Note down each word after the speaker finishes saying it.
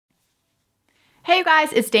Hey you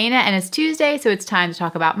guys, it's Dana and it's Tuesday, so it's time to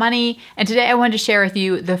talk about money. And today I wanted to share with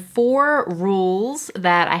you the 4 rules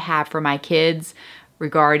that I have for my kids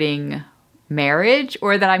regarding marriage,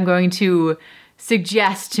 or that I'm going to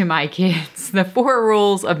suggest to my kids. The 4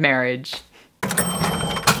 rules of marriage.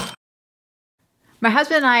 My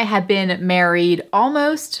husband and I have been married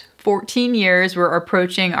almost 14 years. We're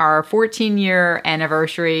approaching our 14-year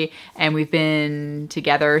anniversary, and we've been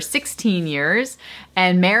together 16 years.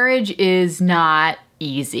 And marriage is not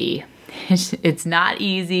easy. It's not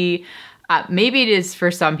easy. Maybe it is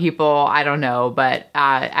for some people, I don't know, but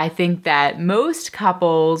I think that most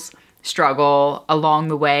couples struggle along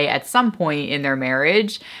the way at some point in their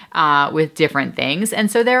marriage with different things.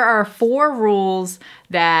 And so there are 4 rules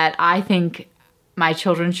that I think my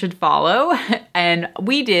children should follow. And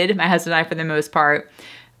we did, my husband and I, for the most part,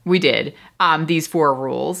 we did these 4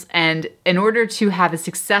 rules. And in order to have a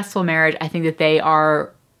successful marriage, I think that they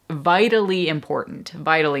are vitally important,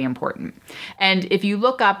 vitally important. And if you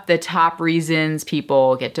look up the top reasons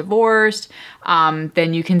people get divorced,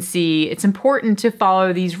 then you can see it's important to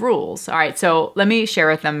follow these rules. All right, so let me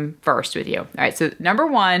share them first with you. All right, so number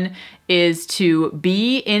 1 is to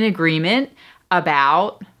be in agreement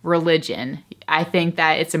about religion. I think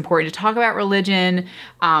that it's important to talk about religion,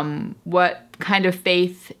 what kind of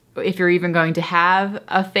faith, if you're even going to have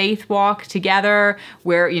a faith walk together,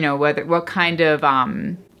 where, what kind of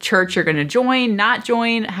church you're going to join, not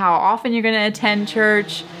join, how often you're going to attend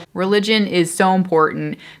church. Religion is so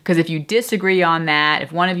important because if you disagree on that,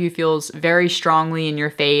 if one of you feels very strongly in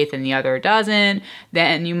your faith and the other doesn't,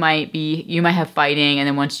 then you might have fighting. And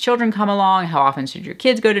then once children come along, how often should your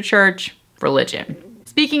kids go to church? Religion.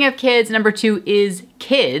 Speaking of kids, number 2 is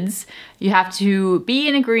kids. You have to be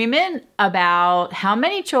in agreement about how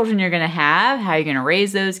many children you're going to have, how you're going to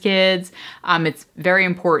raise those kids. It's very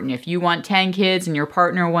important. If you want 10 kids and your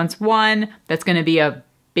partner wants 1, that's going to be a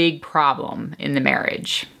big problem in the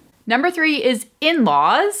marriage. Number 3 is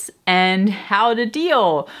in-laws and how to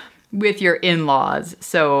deal with your in-laws.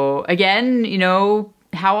 So again,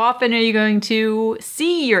 how often are you going to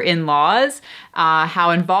see your in-laws? How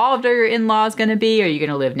involved are your in-laws going to be? Are you going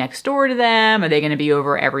to live next door to them? Are they going to be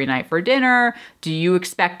over every night for dinner? Do you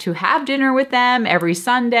expect to have dinner with them every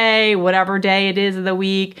Sunday, whatever day it is of the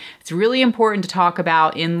week? It's really important to talk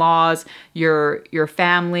about in-laws, your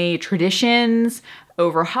family traditions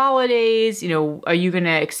over holidays. Are you going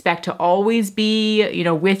to expect to always be,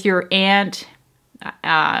 with your aunt,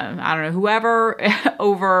 I don't know, whoever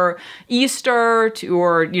over Easter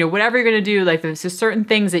or whatever you're going to do? Like, there's just certain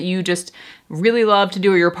things that you just really love to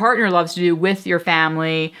do, or your partner loves to do with your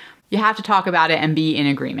family. You have to talk about it and be in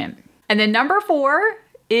agreement. And then number 4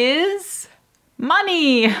 is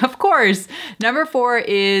money, of course. Number 4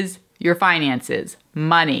 is your finances,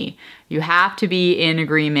 money. You have to be in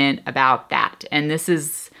agreement about that. And this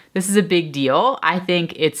is a big deal. I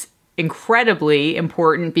think it's incredibly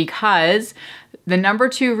important because the number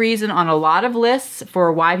 2 reason on a lot of lists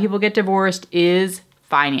for why people get divorced is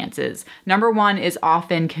finances. Number 1 is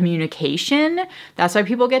often communication. That's why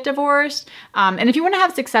people get divorced. And if you want to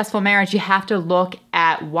have a successful marriage, you have to look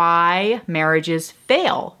at why marriages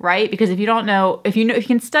fail, right? Because if you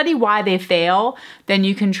can study why they fail, then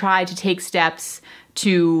you can try to take steps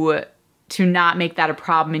to not make that a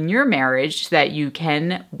problem in your marriage so that you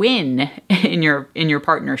can win in your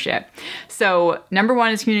partnership. So number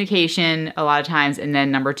 1 is communication a lot of times, and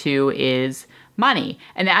then number 2 is money.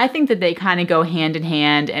 And I think that they kind of go hand in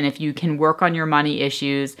hand, and if you can work on your money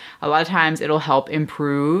issues, a lot of times it'll help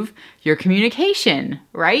improve your communication,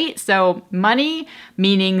 right? So money,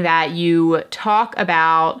 meaning that you talk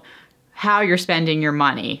about how you're spending your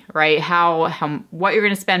money, right? What you're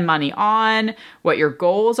going to spend money on, what your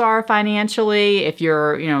goals are financially, if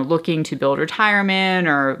you're, looking to build retirement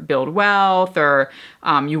or build wealth, or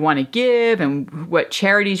you want to give, and what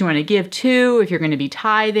charities you want to give to, if you're going to be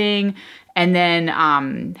tithing, and then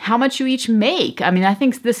how much you each make. I mean, I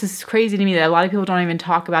think this is crazy to me that a lot of people don't even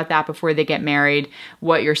talk about that before they get married,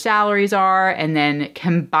 what your salaries are, and then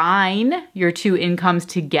combine your 2 incomes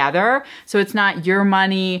together. So it's not your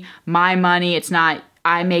money, my money. It's not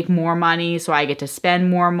I make more money, so I get to spend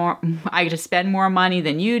more money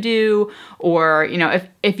than you do. Or,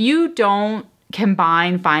 if you don't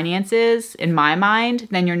combine finances, in my mind,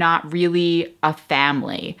 then you're not really a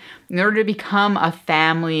family. In order to become a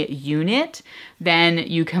family unit, then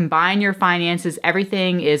you combine your finances.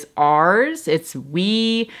 Everything is ours. It's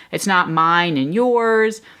not mine and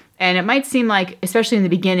yours. And it might seem like, especially in the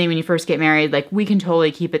beginning when you first get married, like we can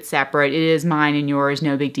totally keep it separate. It is mine and yours,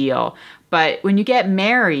 no big deal. But when you get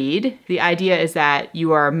married, the idea is that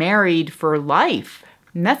you are married for life.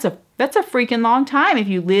 And that's that's a freaking long time. If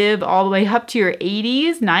you live all the way up to your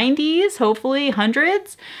 80s, 90s, hopefully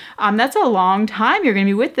hundreds, that's a long time you're going to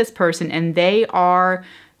be with this person, and they are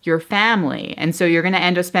your family. And so you're going to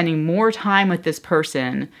end up spending more time with this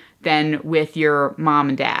person than with your mom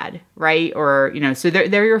and dad, right? Or, so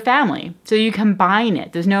they're your family. So you combine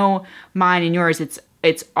it. There's no mine and yours.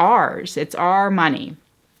 It's ours. It's our money.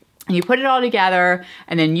 And you put it all together,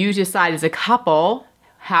 and then you decide as a couple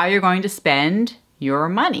how you're going to spend your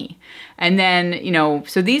money. And then,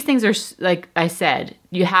 so these things are, like I said,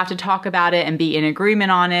 you have to talk about it and be in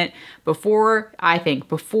agreement on it before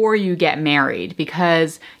you get married,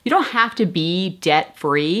 because you don't have to be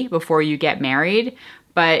debt-free before you get married.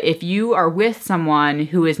 But if you are with someone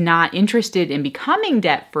who is not interested in becoming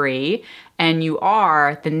debt-free and you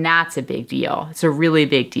are, then that's a big deal. It's a really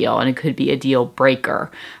big deal, and it could be a deal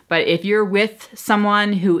breaker. But if you're with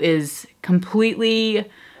someone who is completely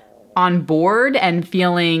on board and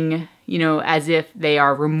feeling, as if they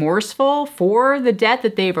are remorseful for the debt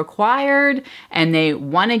that they've acquired and they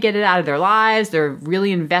want to get it out of their lives, they're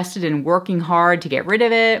really invested in working hard to get rid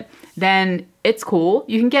of it, then it's cool.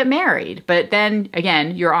 You can get married. But then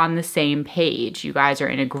again, you're on the same page. You guys are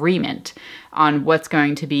in agreement on what's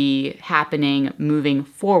going to be happening moving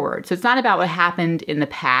forward. So it's not about what happened in the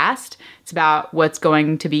past. It's about what's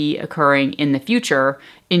going to be occurring in the future,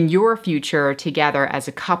 in your future together as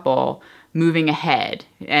a couple, moving ahead.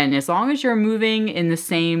 And as long as you're moving in the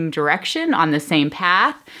same direction, on the same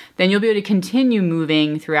path, then you'll be able to continue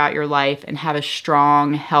moving throughout your life and have a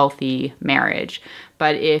strong, healthy marriage.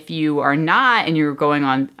 But if you are not, and you're going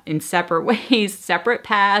on in separate ways, separate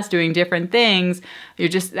paths, doing different things, you're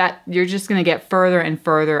just going to get further and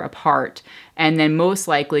further apart. And then most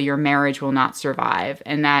likely your marriage will not survive.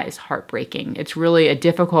 And that is heartbreaking. It's really a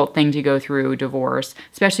difficult thing to go through, divorce,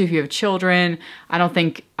 especially if you have children. I don't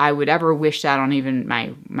think I would ever wish that on even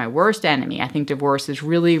my worst enemy. I think divorce is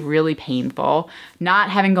really, really painful. Not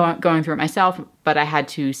having going through it myself, but I had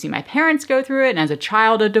to see my parents go through it. And as a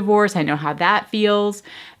child of divorce, I know how that feels.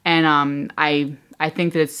 And I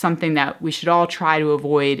think that it's something that we should all try to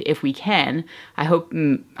avoid if we can. I hope, I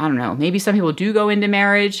don't know, maybe some people do go into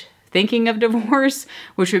marriage thinking of divorce,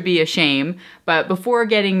 which would be a shame. But before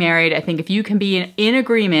getting married, I think if you can be in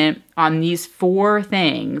agreement on these 4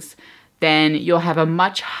 things, then you'll have a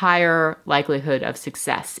much higher likelihood of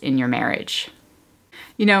success in your marriage.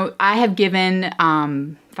 I have given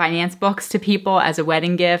finance books to people as a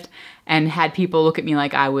wedding gift and had people look at me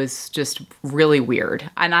like I was just really weird.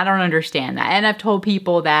 And I don't understand that. And I've told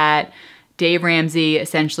people that Dave Ramsey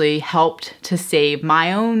essentially helped to save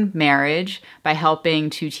my own marriage by helping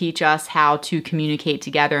to teach us how to communicate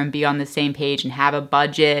together and be on the same page and have a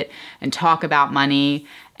budget and talk about money.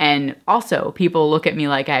 And also, people look at me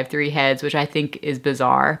like I have 3 heads, which I think is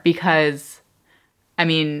bizarre because,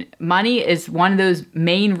 money is one of those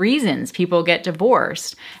main reasons people get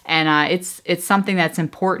divorced. And it's something that's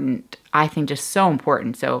important, I think, just so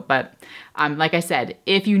important. But like I said,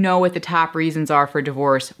 if you know what the top reasons are for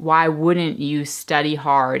divorce, why wouldn't you study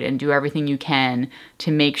hard and do everything you can to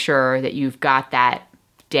make sure that you've got that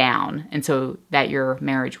down and so that your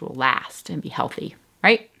marriage will last and be healthy,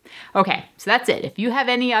 right? Okay, so that's it. If you have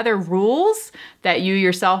any other rules that you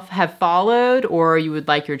yourself have followed or you would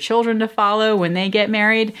like your children to follow when they get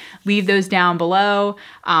married, leave those down below.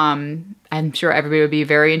 I'm sure everybody would be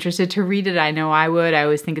very interested to read it. I know I would. I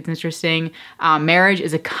always think it's interesting. Marriage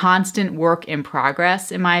is a constant work in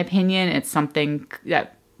progress, in my opinion. It's something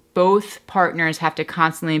that both partners have to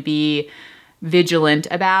constantly be vigilant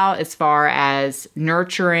about as far as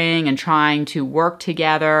nurturing and trying to work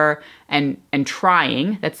together and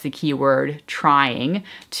trying, that's the key word, trying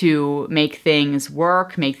to make things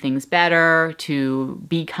work, make things better, to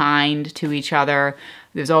be kind to each other.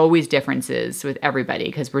 There's always differences with everybody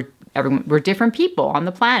because we're different people on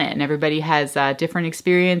the planet, and everybody has different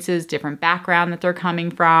experiences, different background that they're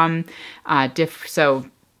coming from, so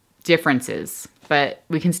differences. But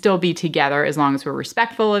we can still be together as long as we're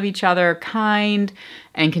respectful of each other, kind,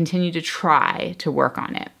 and continue to try to work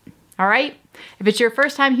on it. All right? If it's your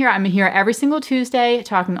first time here, I'm here every single Tuesday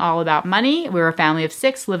talking all about money. We're a family of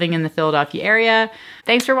 6 living in the Philadelphia area.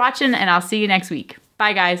 Thanks for watching, and I'll see you next week.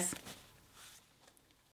 Bye, guys.